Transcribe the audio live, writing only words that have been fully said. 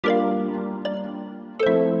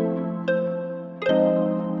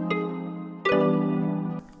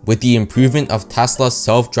With the improvement of Tesla's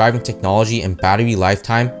self-driving technology and battery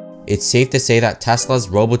lifetime, it's safe to say that Tesla's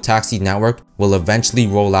robotaxi network will eventually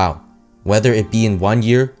roll out, whether it be in 1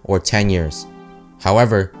 year or 10 years.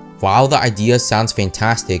 However, while the idea sounds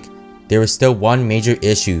fantastic, there is still one major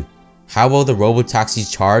issue. How will the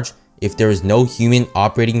robotaxis charge if there is no human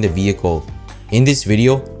operating the vehicle? In this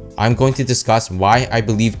video, I'm going to discuss why I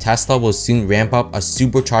believe Tesla will soon ramp up a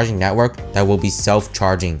supercharging network that will be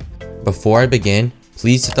self-charging. Before I begin,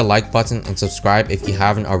 please hit the like button and subscribe if you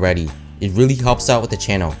haven't already. It really helps out with the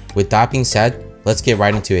channel. With that being said, let's get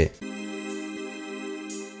right into it.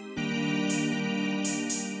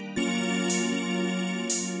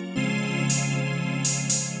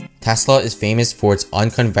 Tesla is famous for its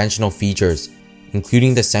unconventional features,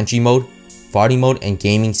 including the Sentry mode, party mode, and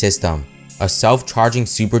gaming system. A self-charging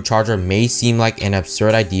supercharger may seem like an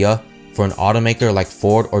absurd idea for an automaker like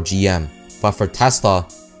Ford or GM, but for Tesla,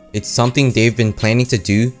 it's something they've been planning to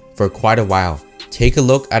do for quite a while. Take a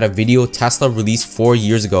look at a video Tesla released 4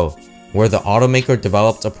 years ago, where the automaker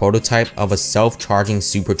developed a prototype of a self-charging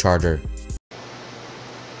supercharger.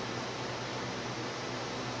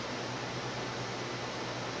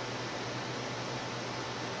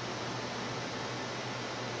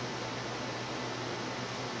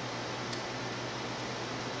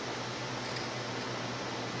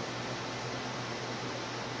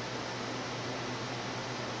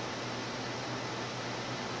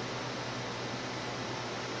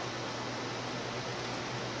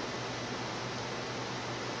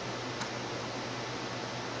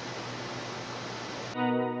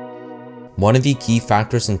 One of the key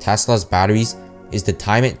factors in Tesla's batteries is the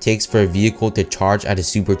time it takes for a vehicle to charge at a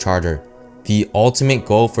supercharger. The ultimate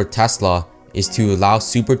goal for Tesla is to allow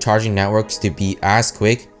supercharging networks to be as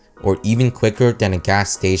quick or even quicker than a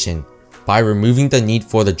gas station. By removing the need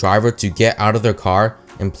for the driver to get out of their car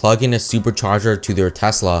and plug in a supercharger to their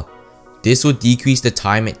Tesla, this will decrease the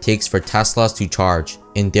time it takes for Teslas to charge,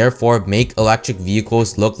 and therefore make electric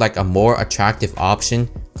vehicles look like a more attractive option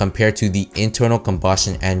compared to the internal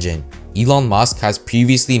combustion engine. Elon Musk has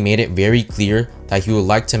previously made it very clear that he would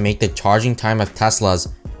like to make the charging time of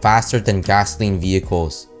Teslas faster than gasoline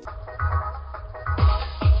vehicles.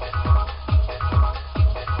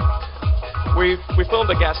 We filmed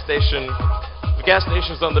a gas station. The gas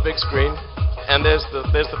station's on the big screen, and there's the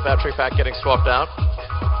battery pack getting swapped out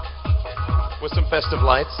with some festive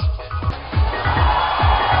lights.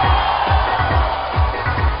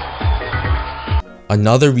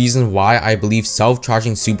 Another reason why I believe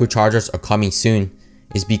self-charging superchargers are coming soon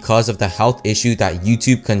is because of the health issue that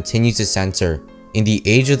YouTube continues to censor. In the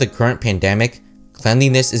age of the current pandemic,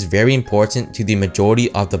 cleanliness is very important to the majority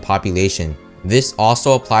of the population. This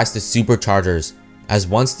also applies to superchargers, as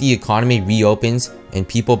once the economy reopens and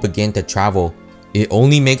people begin to travel, it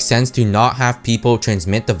only makes sense to not have people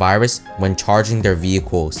transmit the virus when charging their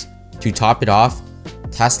vehicles. To top it off,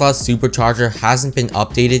 Tesla's supercharger hasn't been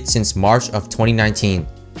updated since March of 2019,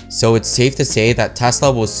 so it's safe to say that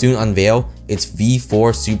Tesla will soon unveil its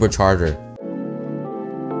V4 supercharger.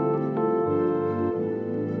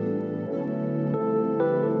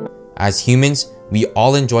 As humans, we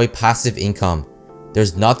all enjoy passive income.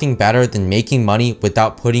 There's nothing better than making money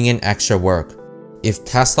without putting in extra work. If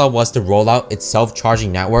Tesla was to roll out its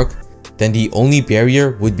self-charging network, then the only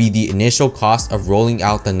barrier would be the initial cost of rolling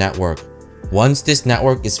out the network. Once this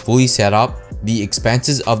network is fully set up, the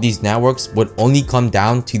expenses of these networks would only come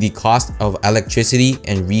down to the cost of electricity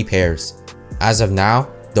and repairs. As of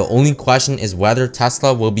now, the only question is whether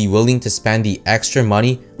Tesla will be willing to spend the extra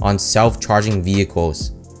money on self-charging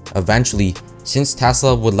vehicles. Eventually, since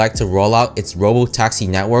Tesla would like to roll out its robotaxi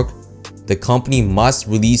network, the company must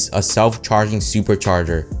release a self-charging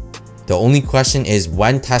supercharger. The only question is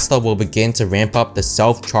when Tesla will begin to ramp up the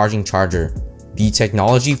self-charging charger. The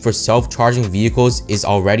technology for self-charging vehicles is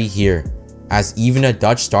already here, as even a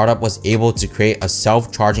Dutch startup was able to create a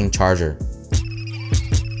self-charging charger.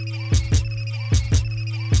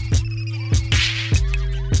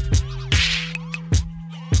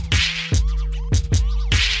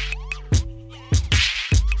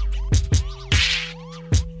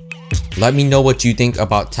 Let me know what you think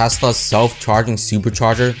about Tesla's self-charging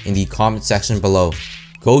supercharger in the comment section below.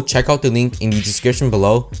 Go check out the link in the description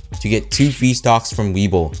below to get 2 free stocks from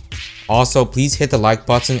Webull. Also, please hit the like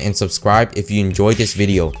button and subscribe if you enjoyed this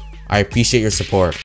video. I appreciate your support.